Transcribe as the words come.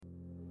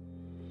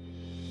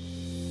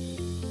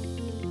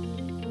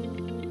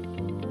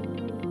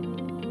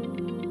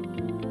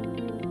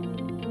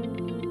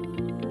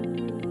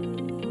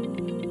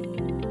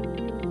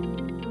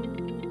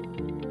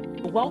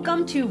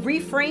Welcome to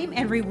Reframe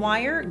and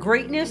Rewire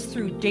Greatness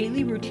Through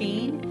Daily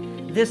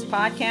Routine. This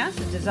podcast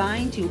is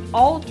designed to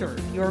alter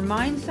your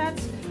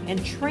mindsets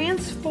and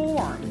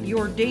transform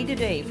your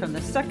day-to-day from the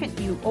second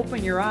you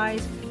open your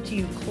eyes to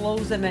you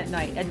close them at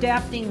night,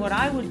 adapting what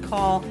I would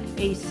call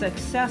a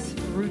success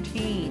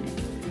routine.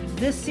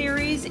 This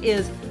series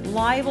is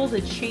liable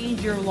to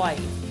change your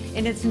life,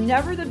 and it's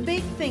never the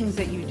big things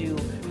that you do,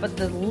 but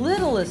the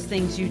littlest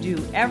things you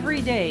do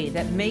every day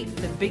that make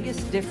the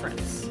biggest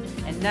difference.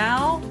 And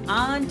now,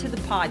 on to the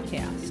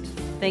podcast.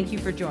 Thank you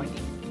for joining.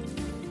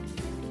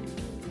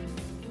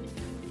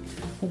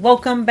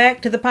 Welcome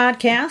back to the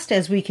podcast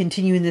as we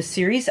continue in this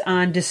series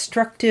on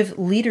destructive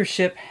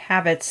leadership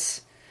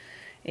habits.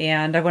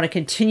 And I want to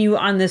continue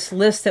on this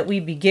list that we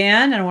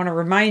began. And I want to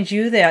remind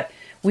you that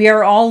we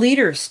are all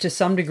leaders to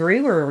some degree.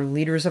 We're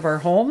leaders of our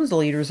homes,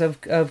 leaders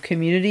of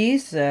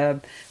communities,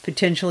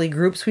 potentially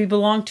groups we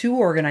belong to,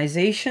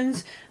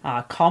 organizations,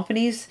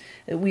 companies.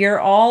 We are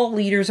all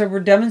leaders, or we're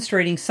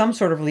demonstrating some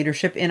sort of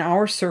leadership in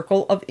our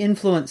circle of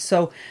influence.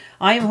 So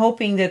I am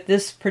hoping that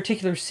this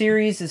particular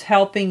series is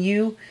helping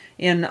you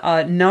in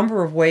a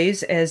number of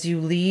ways as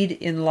you lead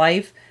in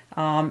life,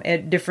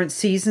 at different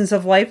seasons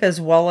of life, as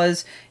well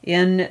as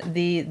in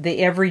the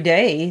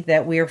everyday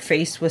that we are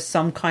faced with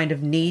some kind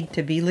of need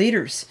to be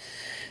leaders.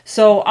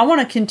 So I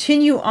want to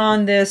continue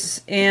on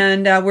this,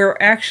 and we're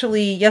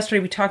actually, yesterday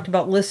we talked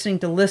about listening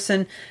to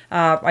listen.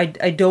 I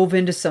dove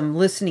into some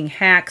listening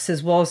hacks,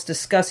 as well as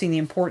discussing the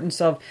importance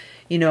of,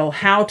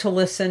 how to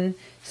listen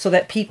so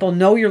that people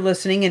know you're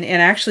listening and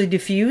actually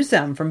diffuse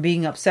them from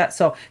being upset.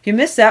 So if you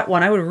missed that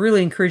one, I would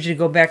really encourage you to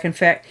go back. In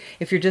fact,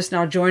 if you're just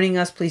now joining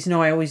us, please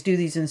know I always do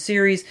these in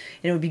series,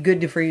 and it would be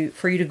good for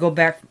you to go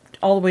back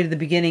all the way to the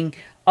beginning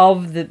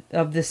of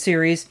the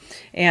series.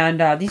 And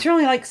these are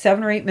only like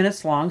 7 or 8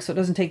 minutes long, so it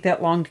doesn't take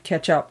that long to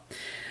catch up.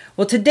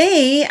 Well,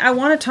 today I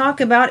want to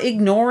talk about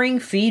ignoring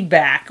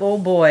feedback. Oh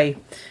boy.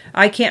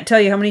 I can't tell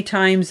you how many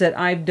times that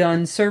I've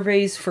done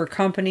surveys for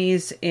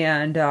companies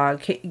and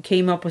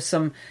came up with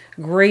some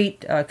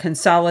great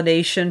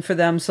consolidation for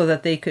them so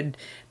that they could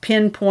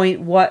pinpoint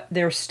what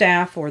their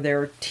staff or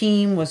their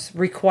team was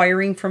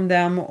requiring from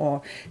them,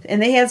 and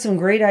they had some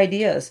great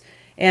ideas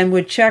and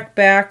would check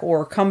back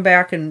or come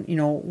back and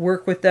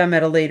work with them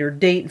at a later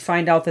date and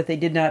find out that they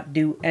did not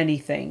do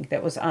anything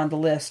that was on the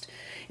list.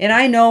 And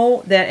I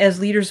know that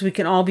as leaders we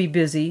can all be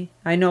busy.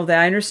 I know that.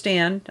 I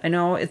understand. I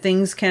know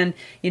things can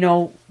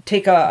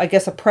take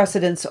a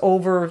precedence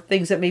over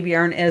things that maybe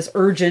aren't as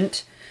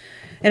urgent.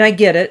 And I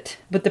get it.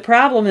 But the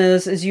problem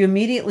is you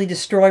immediately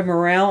destroy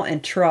morale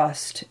and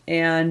trust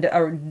and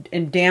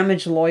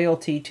damage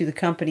loyalty to the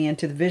company and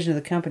to the vision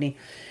of the company.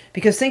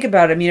 Because think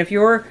about it. I mean, if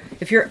you're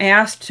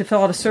asked to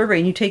fill out a survey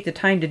and you take the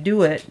time to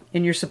do it,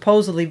 and you're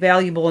supposedly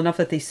valuable enough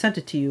that they sent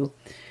it to you,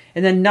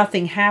 and then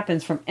nothing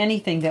happens from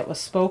anything that was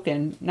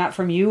spoken, not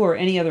from you or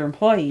any other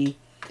employee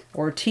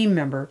or team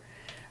member,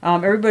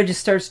 everybody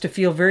just starts to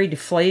feel very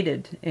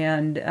deflated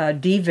and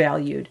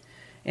devalued.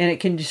 And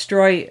it can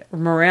destroy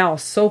morale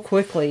so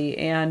quickly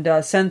and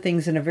send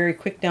things in a very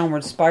quick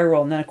downward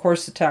spiral. And then, of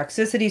course, the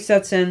toxicity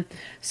sets in,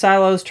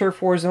 silos,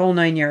 turf wars, the whole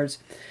 9 yards.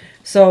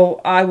 So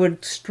I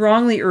would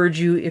strongly urge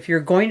you, if you're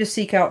going to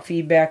seek out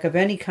feedback of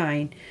any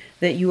kind,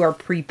 that you are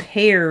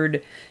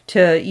prepared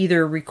to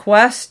either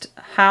request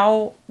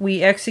how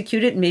we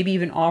execute it, and maybe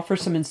even offer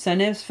some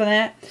incentives for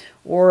that,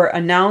 or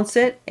announce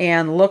it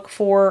and look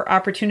for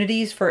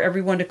opportunities for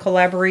everyone to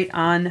collaborate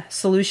on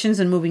solutions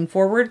and moving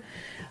forward,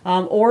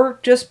 or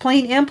just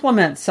plain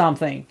implement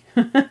something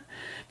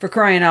for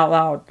crying out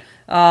loud.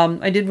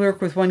 I did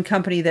work with one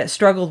company that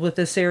struggled with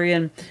this area,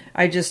 and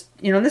I just,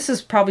 this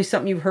is probably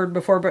something you've heard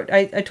before, but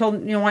I told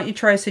him, why don't you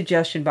try a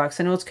suggestion box?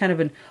 I know it's kind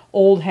of an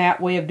old hat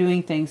way of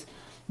doing things,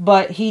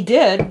 but he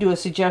did do a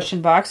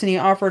suggestion box, and he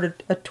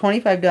offered a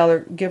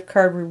 $25 gift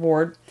card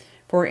reward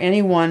for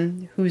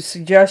anyone whose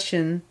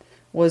suggestion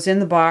was in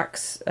the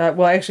box.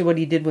 Actually what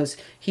he did was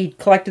he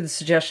collected the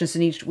suggestions,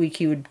 and each week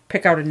he would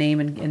pick out a name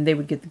and they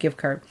would get the gift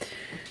card.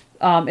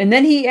 And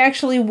then he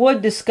actually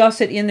would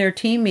discuss it in their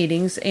team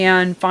meetings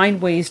and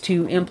find ways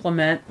to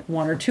implement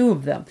one or two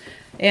of them.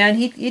 And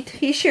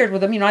he shared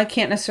with them, I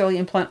can't necessarily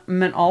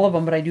implement all of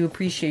them, but I do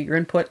appreciate your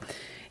input.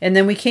 And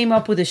then we came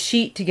up with a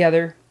sheet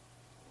together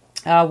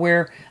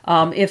where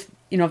if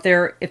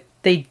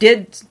they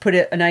did put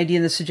an idea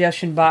in the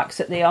suggestion box,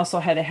 that they also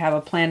had to have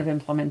a plan of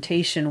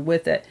implementation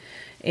with it.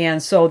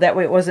 And so that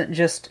way it wasn't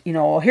just,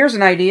 here's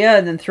an idea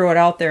and then throw it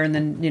out there and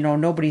then,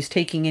 nobody's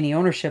taking any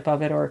ownership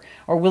of it or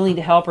willing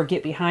to help or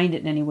get behind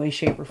it in any way,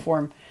 shape, or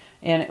form.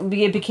 And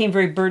it became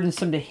very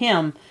burdensome to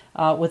him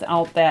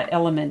without that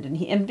element.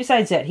 And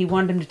besides that, he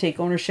wanted him to take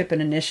ownership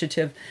and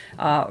initiative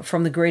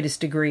from the greatest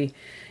degree.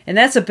 And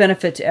that's a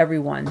benefit to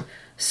everyone.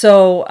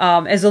 So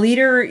as a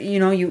leader,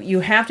 you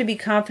have to be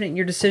confident in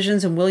your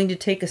decisions and willing to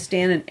take a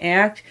stand and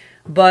act,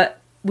 but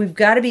we've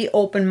got to be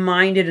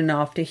open-minded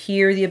enough to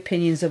hear the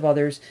opinions of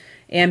others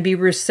and be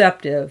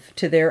receptive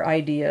to their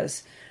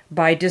ideas.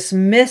 By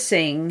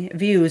dismissing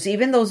views,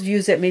 even those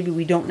views that maybe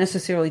we don't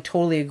necessarily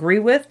totally agree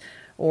with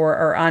or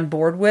are on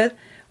board with,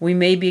 we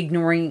may be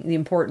ignoring the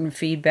important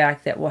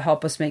feedback that will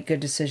help us make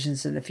good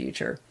decisions in the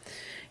future.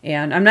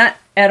 And I'm not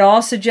at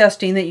all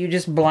suggesting that you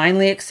just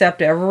blindly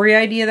accept every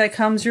idea that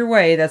comes your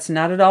way. That's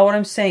not at all what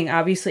I'm saying.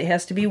 Obviously, it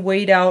has to be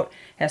weighed out,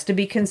 has to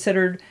be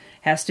considered,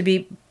 has to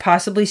be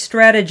possibly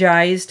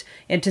strategized,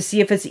 and to see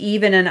if it's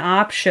even an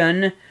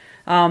option.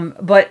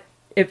 But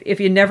if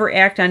you never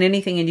act on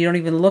anything and you don't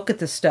even look at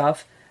the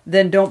stuff,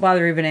 then don't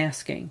bother even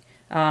asking.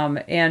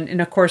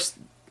 And of course,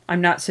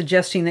 I'm not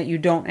suggesting that you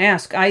don't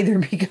ask either,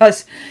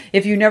 because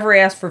if you never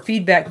ask for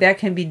feedback, that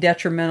can be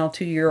detrimental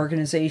to your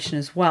organization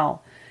as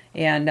well.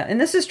 And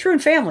this is true in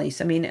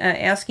families. I mean,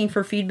 asking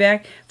for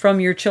feedback from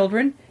your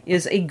children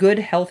is a good,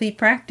 healthy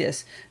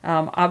practice.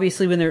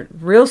 Obviously, when they're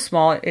real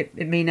small,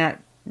 it may not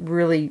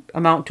really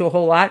amount to a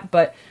whole lot,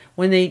 but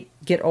when they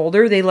get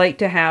older, they like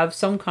to have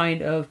some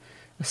kind of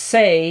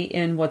say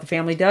in what the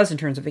family does in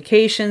terms of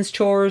vacations,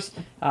 chores,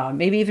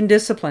 maybe even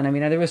discipline. I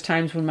mean, there was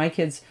times when my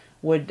kids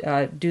would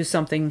do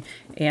something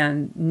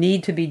and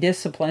need to be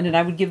disciplined, and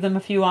I would give them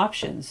a few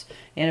options.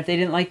 And if they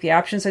didn't like the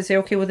options, I'd say,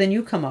 okay, well, then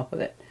you come up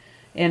with it.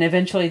 And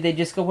eventually they'd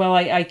just go, well,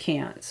 I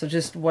can't, so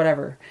just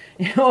whatever.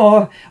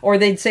 Or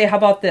they'd say, how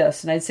about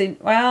this? And I'd say,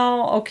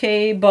 well,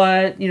 okay,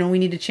 but, we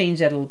need to change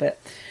that a little bit.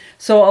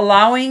 So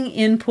allowing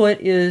input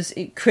is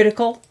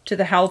critical to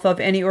the health of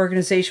any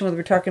organization, whether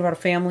we're talking about a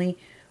family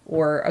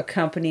or a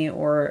company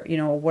or,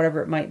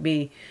 whatever it might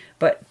be.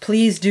 But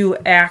please do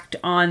act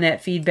on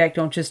that feedback.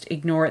 Don't just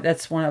ignore it.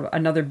 That's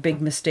another big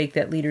mistake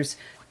that leaders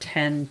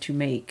tend to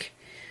make.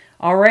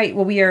 All right,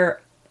 well, we are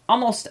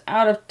almost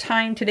out of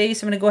time today,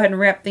 so I'm going to go ahead and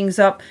wrap things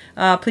up.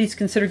 Please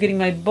consider getting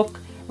my book,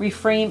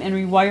 Reframe and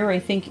Rewire. I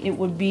think it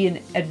would be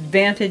an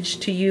advantage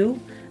to you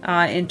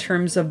in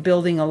terms of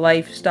building a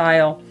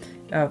lifestyle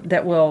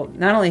that will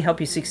not only help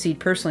you succeed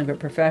personally, but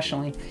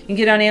professionally. You can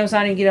get it on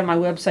Amazon and get it on my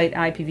website,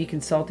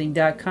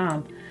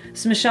 ipvconsulting.com. This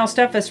is Michelle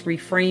Steffes,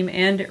 Reframe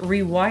and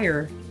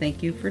Rewire.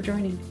 Thank you for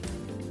joining.